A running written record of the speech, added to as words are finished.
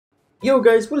Yo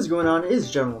guys, what is going on? It is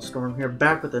General Storm here,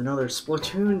 back with another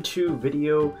Splatoon 2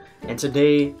 video, and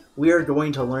today we are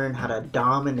going to learn how to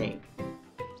dominate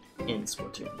in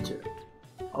Splatoon 2.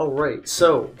 Alright,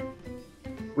 so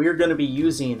we are going to be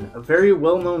using a very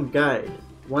well-known guide,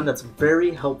 one that's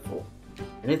very helpful,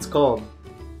 and it's called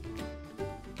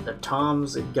the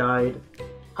Tom's Guide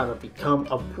How to Become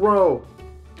a Pro.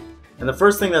 And the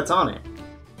first thing that's on it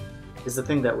is the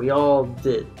thing that we all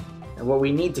did, and what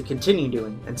we need to continue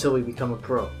doing until we become a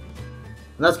pro. And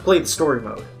let's play the story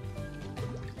mode.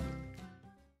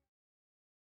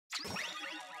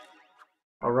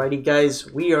 Alrighty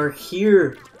guys, we are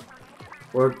here.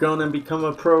 We're gonna become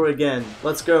a pro again.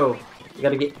 Let's go. We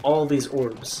gotta get all these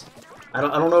orbs. I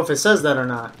don't know if it says that or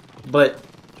not, but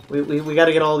we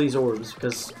gotta get all these orbs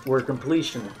because we're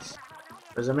completionists.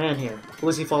 There's a man here. Who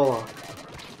does he fall off?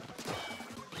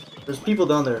 There's people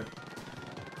down there.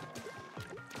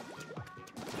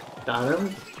 Got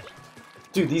him.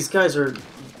 Dude, these guys they're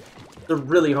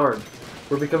really hard.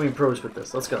 We're becoming pros with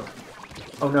this. Let's go.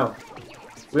 Oh no.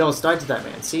 We almost died to that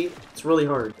man. See? It's really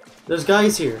hard. There's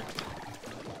guys here.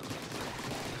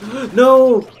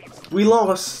 No! We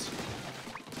lost.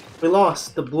 We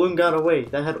lost. The balloon got away.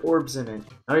 That had orbs in it.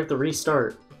 Now we have to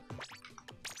restart.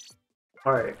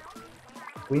 Alright.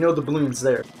 We know the balloon's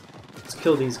there. Let's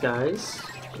kill these guys.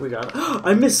 We got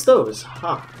I missed those!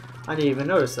 Ha! I didn't even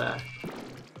notice that.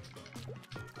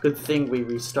 Good thing we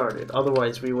restarted,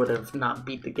 otherwise we would have not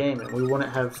beat the game and we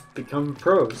wouldn't have become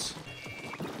pros.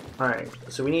 Alright,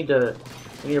 so we need to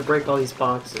break all these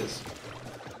boxes.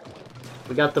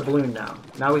 We got the balloon now.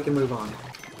 Now we can move on.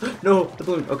 No, the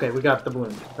balloon. Okay, we got the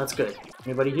balloon. That's good.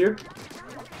 Anybody here?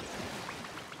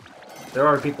 There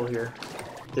are people here.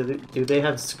 Do they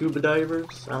have scuba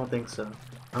divers? I don't think so.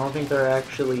 I don't think they're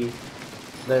actually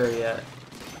there yet.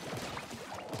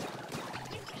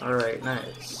 Alright,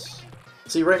 nice.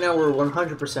 See, right now we're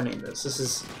 100%ing this. This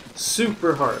is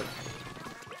super hard.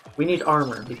 We need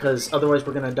armor, because otherwise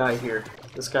we're gonna die here.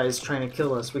 This guy is trying to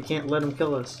kill us. We can't let him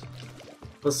kill us.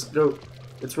 Let's go.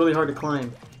 It's really hard to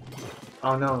climb.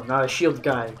 Oh no, not a shield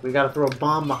guy. We gotta throw a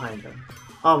bomb behind him.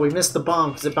 Oh, we missed the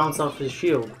bomb because it bounced off his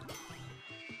shield.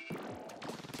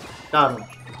 Got him.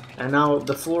 And now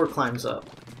the floor climbs up.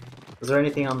 Is there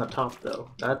anything on the top, though?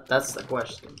 That's the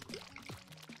question.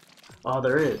 Oh,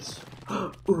 there is.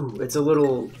 Ooh, it's a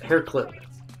little hair clip.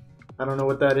 I don't know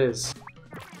what that is.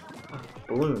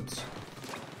 Balloons.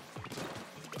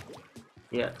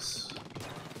 Yes.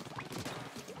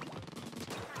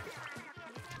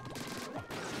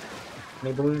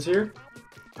 Any balloons here?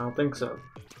 I don't think so.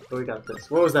 But we got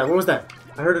this. What was that? What was that?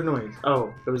 I heard a noise.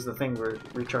 Oh, it was the thing we're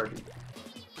recharging.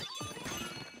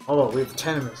 Oh, we have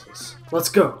 10 missiles. Let's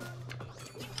go.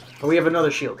 Oh, we have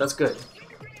another shield. That's good.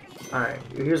 Alright,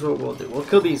 here's what we'll do. We'll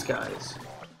kill these guys.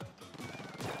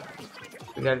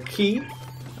 We got a key.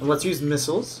 And let's use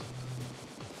missiles.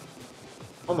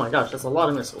 Oh my gosh, that's a lot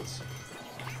of missiles.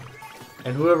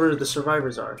 And whoever the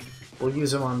survivors are, we'll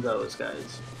use them on those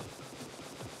guys.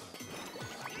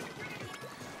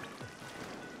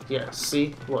 Yes,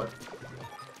 see? Look.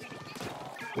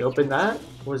 We open that.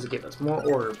 What does it give us? More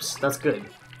orbs. That's good.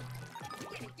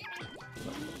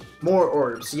 More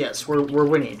orbs. Yes, we're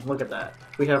winning. Look at that.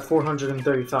 We have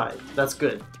 435. That's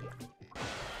good.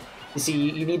 You see,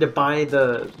 you need to buy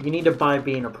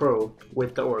being a pro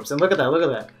with the orbs. And look at that. Look at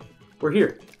that. We're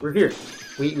here. We're here.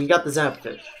 We got the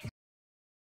Zapfish.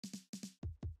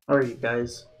 Alright,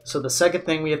 guys. So the second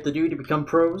thing we have to do to become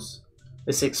pros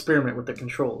is to experiment with the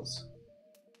controls.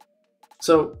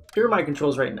 So here are my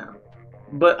controls right now.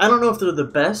 But I don't know if they're the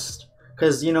best,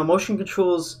 because, you know, motion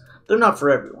controls, they're not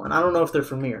for everyone. I don't know if they're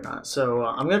for me or not. So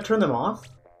I'm going to turn them off.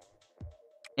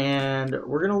 And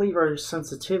we're going to leave our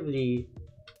sensitivity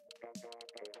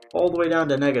all the way down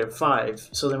to -5,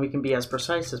 so then we can be as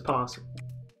precise as possible.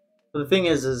 But the thing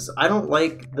is I don't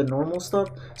like the normal stuff,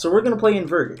 so we're going to play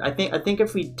inverted. I think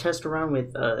if we test around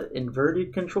with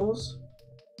inverted controls,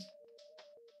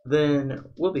 then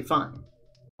we'll be fine.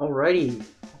 Alrighty.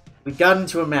 We got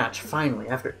into a match, finally,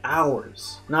 after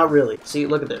hours. Not really. See,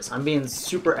 look at this. I'm being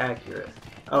super accurate.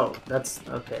 Oh, that's...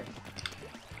 okay.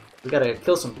 We gotta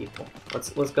kill some people.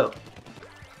 Let's go.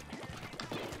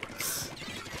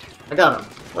 I got him.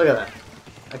 Look at that.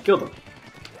 I killed him.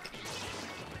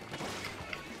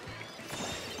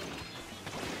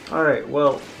 Alright,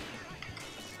 well...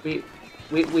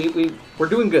 We're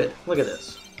doing good. Look at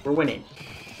this. We're winning.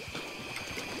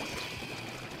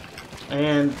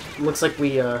 And looks like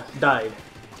we died.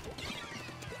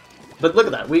 But look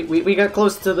at that. We got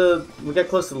close to the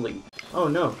lead. Oh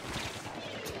no.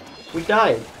 We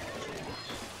died.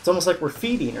 It's almost like we're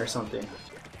feeding or something.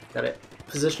 Gotta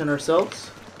position ourselves.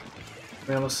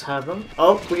 We almost have them.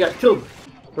 Oh, we got killed.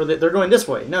 Or they're going this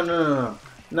way. No, no, no, no.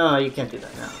 No, you can't do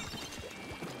that now.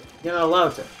 You're not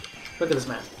allowed to. Look at this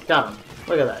man. Got him.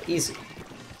 Look at that. Easy.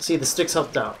 See, the sticks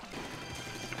helped out.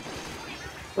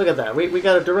 Look at that. We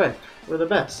got it direct. We're the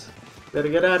best. We gotta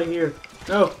get out of here.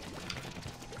 No.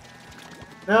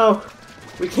 No.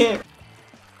 We can't.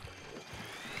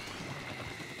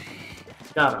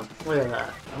 Got him. Look at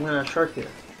that. I'm gonna shark here.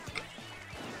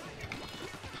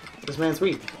 This man's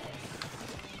weak.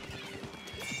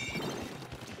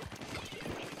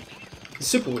 He's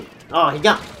super weak. Oh, he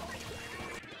got me.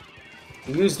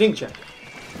 He used Ding Check.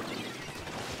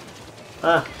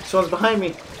 Ah, someone's behind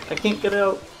me. I can't get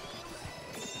out.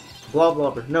 Blob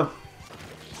blobber, no.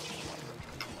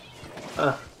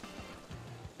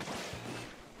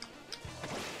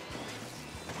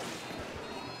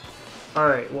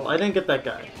 Alright, well I didn't get that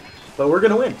guy. But we're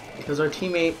gonna win because our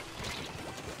teammate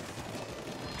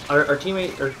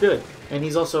are good. And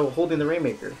he's also holding the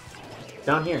Rainmaker.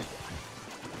 Down here.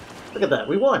 Look at that,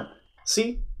 we won!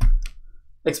 See?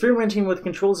 Experimenting with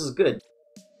controls is good.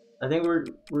 I think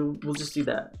we'll just do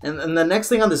that. And the next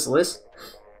thing on this list,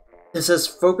 it says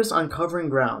focus on covering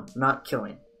ground, not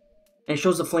killing. And it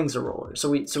shows the Flingser roller. So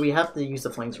we have to use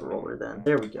the Flingser roller then.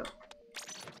 There we go.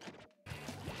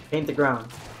 Paint the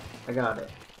ground. I got it.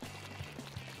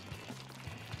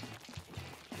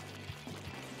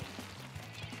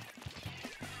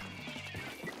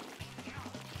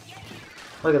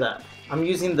 Look at that. I'm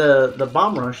using the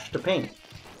bomb rush to paint.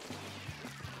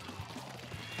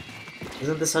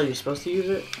 Isn't this how you're supposed to use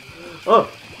it?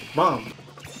 Oh! Bomb!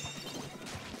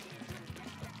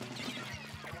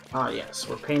 Ah yes,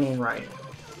 we're painting right.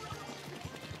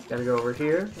 Gotta go over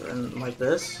here, and like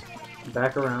this.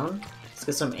 Back around. Let's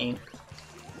get some ink.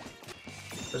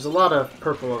 There's a lot of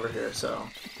purple over here, so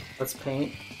let's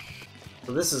paint.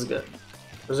 So this is good.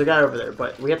 There's a guy over there,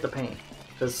 but we have to paint.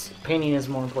 Because painting is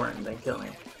more important than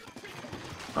killing.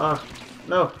 Ah,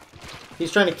 no.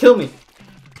 He's trying to kill me.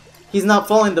 He's not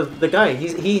following the guide.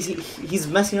 He's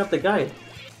messing up the guide.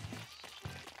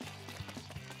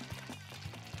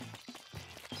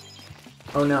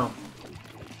 Oh no.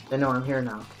 They know I'm here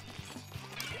now.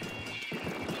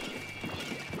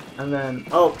 And then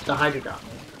oh, the Hydra got me.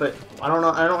 But I don't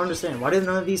know. I don't understand. Why do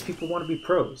none of these people want to be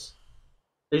pros?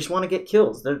 They just want to get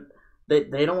kills.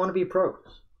 They don't want to be pros.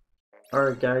 All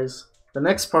right, guys. The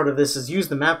next part of this is use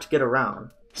the map to get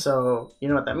around. So you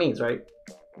know what that means, right?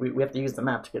 We have to use the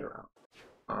map to get around.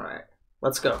 Alright,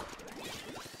 let's go.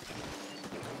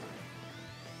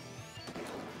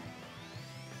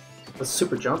 Let's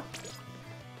super jump.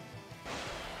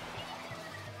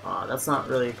 Aw, that's not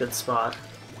really a good spot.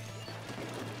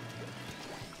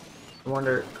 I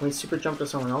wonder, can we super jump to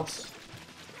someone else?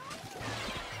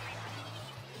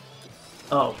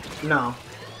 Oh, no.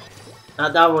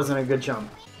 That wasn't a good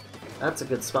jump. That's a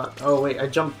good spot. Oh wait, I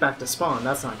jumped back to spawn.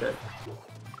 That's not good.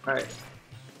 Alright.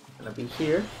 Gonna be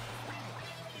here.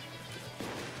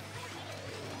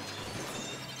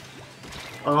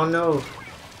 Oh no.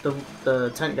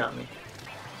 The tent got me.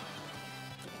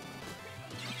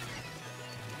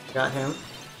 Got him.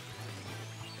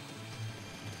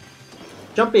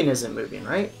 Jumping isn't moving,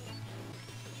 right?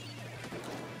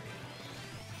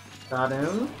 Got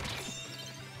him.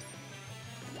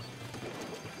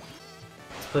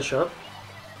 Push up.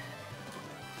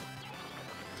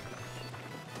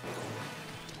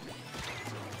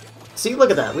 See,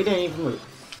 look at that. We didn't even move.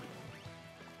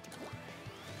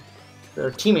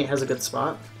 Their teammate has a good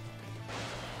spot.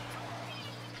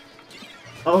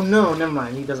 Oh no, never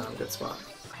mind. He doesn't have a good spot.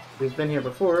 We've been here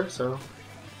before, so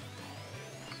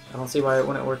I don't see why it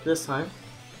wouldn't work this time.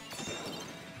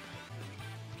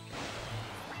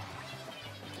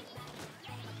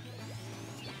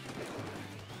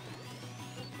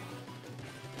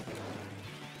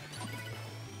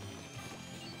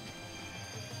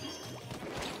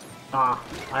 Ah,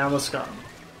 I almost got him.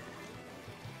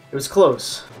 It was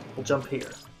close. We'll jump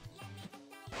here.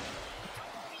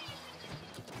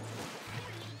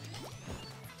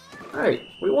 Alright,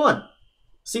 we won!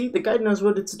 See, the guide knows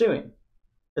what it's doing.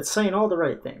 It's saying all the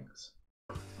right things.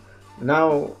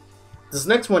 Now, this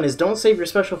next one is don't save your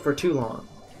special for too long.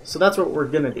 So that's what we're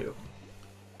gonna do.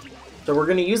 So we're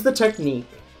gonna use the technique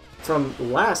from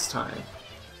last time.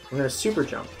 We're gonna super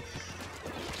jump.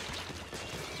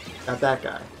 Got that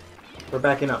guy. We're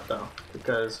backing up though,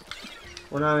 because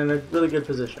we're not in a really good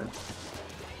position.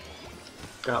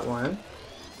 Got one.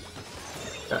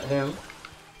 Got him.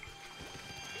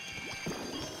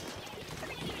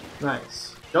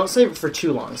 Nice. Don't save it for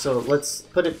too long, so let's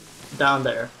put it down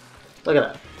there. Look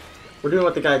at that. We're doing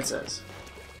what the guide says.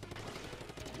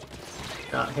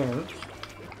 Got him.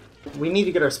 we need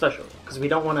to get our special because we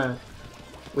don't want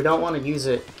to use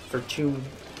it for too,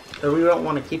 or we don't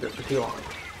want to keep it for too long.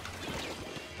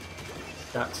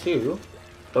 Got 2,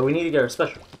 but we need to get our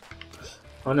special.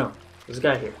 Oh no, there's a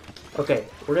guy here. Okay,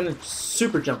 we're gonna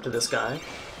super jump to this guy.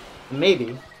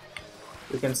 Maybe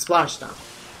we can splash down.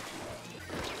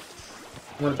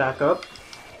 I'm gonna back up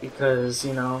because,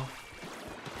 you know,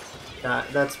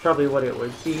 that's probably what it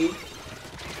would be.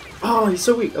 Oh, he's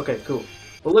so weak. Okay, cool.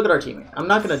 Well, look at our teammate. I'm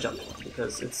not gonna jump him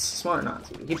because it's smart not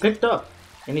to. He picked up,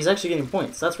 and he's actually getting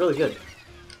points. That's really good.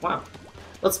 Wow.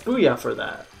 Let's booyah for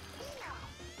that.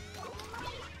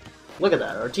 Look at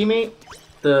that. Our teammate,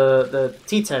 the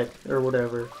T-Tech or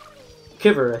whatever,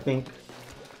 Kiver, I think.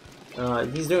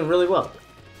 He's doing really well.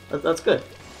 That's good.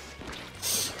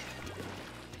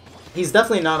 He's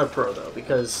definitely not a pro though,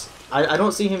 because I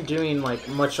don't see him doing like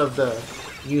much of the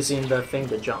using the thing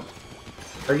to jump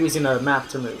or using a map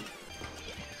to move.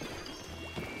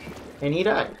 And he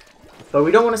died. But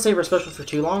we don't want to save our special for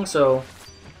too long, so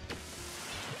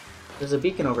there's a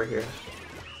beacon over here.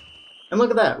 And look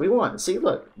at that, we won. See,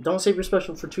 look, don't save your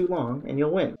special for too long and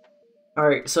you'll win.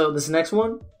 Alright, so this next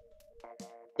one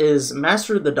is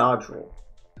master the dodge roll.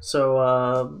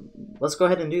 So let's go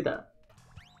ahead and do that.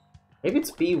 Maybe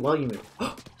it's B while you move.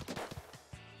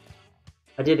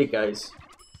 I did it, guys.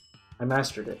 I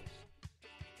mastered it.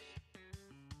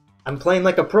 I'm playing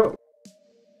like a pro.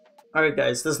 Alright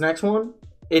guys, this next one,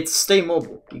 it's stay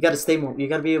mobile. You gotta stay mobile. You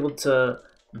gotta be able to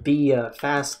be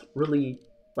fast, really,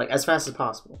 like as fast as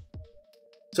possible.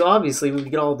 So obviously we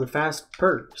get all the fast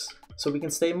perks, so we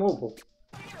can stay mobile.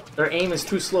 Their aim is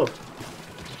too slow.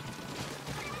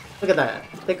 Look at that.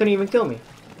 They couldn't even kill me.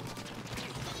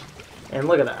 And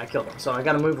look at that, I killed them. So I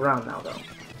gotta move around now though.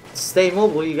 To stay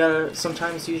mobile, you gotta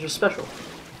sometimes use your special.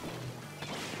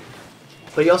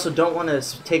 But you also don't want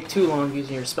to take too long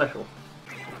using your special.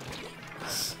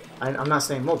 I'm not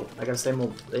staying mobile. I gotta stay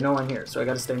mobile. They know I'm here, so I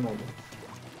gotta stay mobile.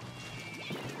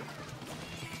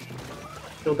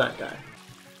 Killed that guy.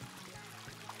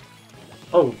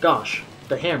 Oh gosh,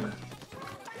 the hammer.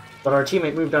 But our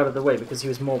teammate moved out of the way because he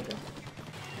was mobile.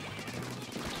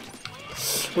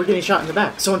 We're getting shot in the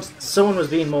back. Someone was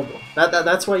being mobile.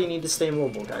 That's why you need to stay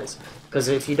mobile, guys. Because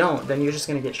if you don't, then you're just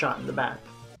gonna get shot in the back.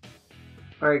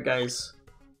 Alright guys.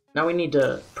 Now we need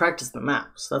to practice the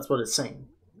maps. That's what it's saying.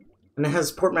 And it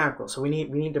has port mackerel, so we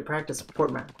need to practice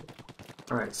port mackerel.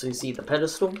 Alright, so you see the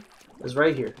pedestal is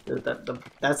right here.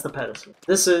 That's the pedestal.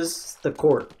 This is the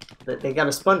court. They got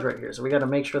a sponge right here, so we gotta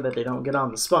make sure that they don't get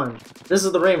on the sponge. This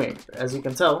is the Rainmaker, as you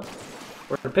can tell.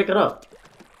 We're gonna pick it up.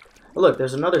 Oh, look,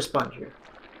 there's another sponge here.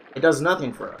 It does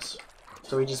nothing for us,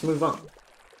 so we just move on.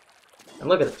 And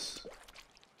look at this.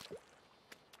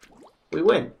 We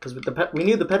win, because we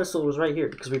knew the pedestal was right here,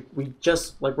 because we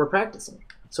just, like, we're practicing.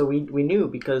 So we knew,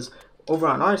 because over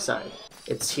on our side,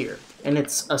 it's here. And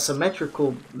it's a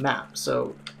symmetrical map,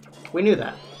 so we knew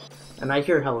that. And I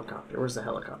hear a helicopter. Where's the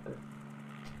helicopter?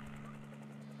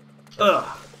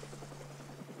 Ugh!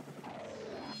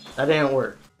 That didn't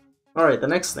work. Alright, the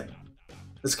next thing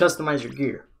is customize your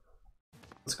gear.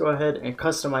 Let's go ahead and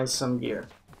customize some gear.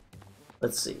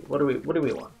 Let's see, what do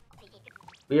we want?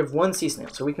 We have 1 sea snail,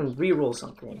 so we can re-roll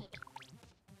something.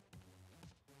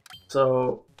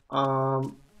 So, I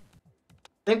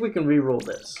think we can re-roll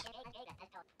this.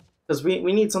 Because we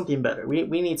need something better. We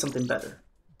need something better.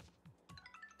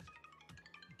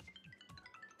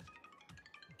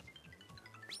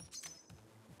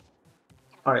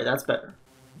 Alright, that's better.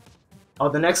 Oh,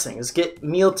 the next thing is get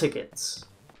meal tickets.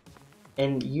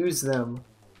 And use them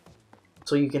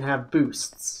so you can have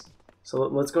boosts. So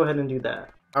let's go ahead and do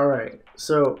that. Alright,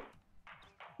 so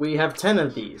we have 10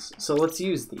 of these, so let's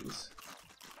use these.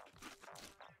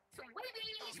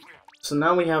 So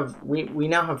now we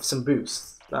now have some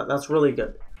boosts. That's really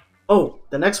good. Oh,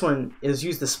 the next one is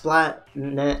use the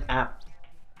SplatNet App.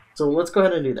 So let's go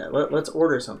ahead and do that. Let's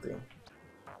order something.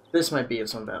 This might be of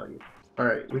some value.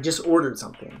 Alright, we just ordered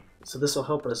something. So this will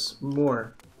help us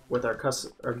more with our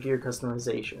gear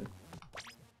customization.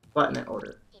 SplatNet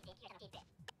order.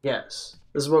 Yes,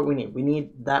 this is what we need. We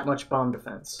need that much bomb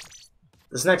defense.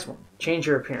 This next one, change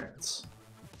your appearance.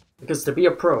 Because to be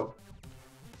a pro,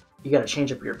 you gotta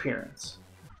change up your appearance.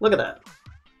 Look at that.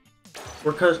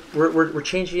 We're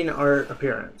changing our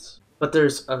appearance. But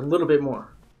there's a little bit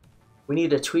more. We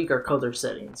need to tweak our color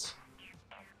settings.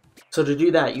 So to do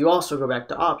that, you also go back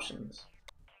to options.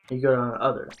 You go to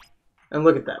other. And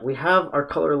look at that. We have our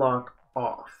color lock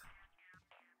off.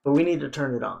 But we need to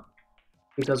turn it on.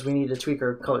 Because we need to tweak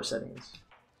our color settings.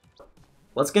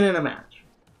 Let's get in a match.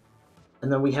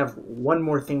 And then we have one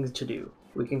more thing to do.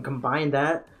 We can combine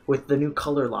that with the new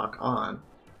color lock on.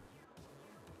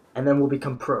 and then we'll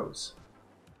become pros.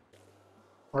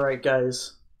 Alright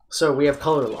guys, so we have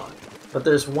color lock, but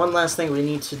there's one last thing we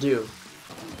need to do.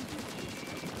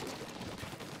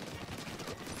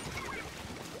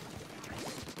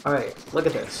 Alright, look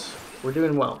at this. We're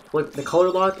doing well. Look, the color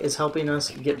lock is helping us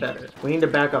get better. We need to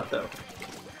back up though.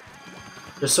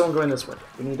 There's someone going this way.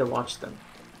 We need to watch them.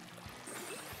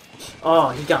 Oh,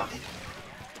 he got me.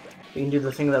 We can do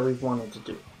the thing that we've wanted to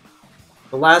do.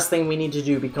 The last thing we need to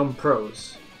do, become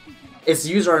pros, is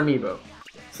use our Amiibo.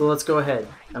 So let's go ahead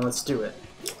and let's do it.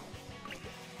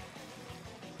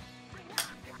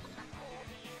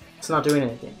 It's not doing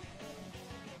anything.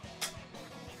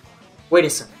 Wait a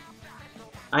second.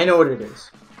 I know what it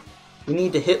is. You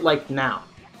need to hit like now.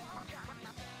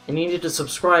 And you need to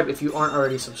subscribe if you aren't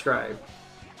already subscribed.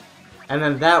 And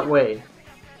then that way,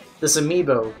 this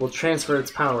Amiibo will transfer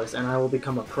its powers and I will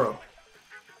become a pro.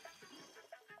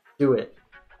 Do it.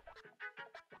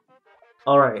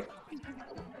 Alright.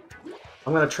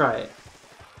 I'm gonna try it.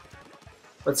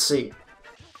 Let's see.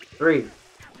 3,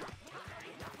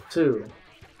 2,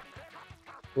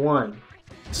 1.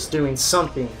 It's doing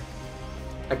something.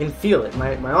 I can feel it.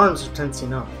 My arms are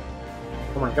tensing up.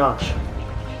 Oh my gosh.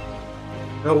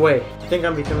 No way. I think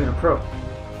I'm becoming a pro.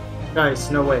 Guys,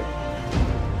 no way.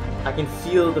 I can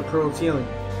feel the pro feeling.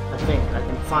 I think I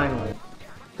can finally.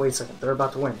 Wait a second. They're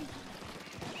about to win.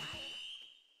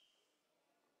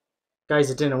 Guys,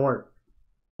 it didn't work.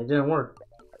 It didn't work.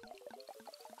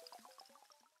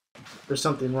 There's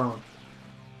something wrong.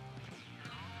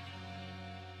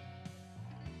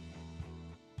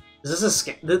 Is this a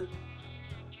scam?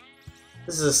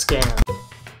 This is a scam.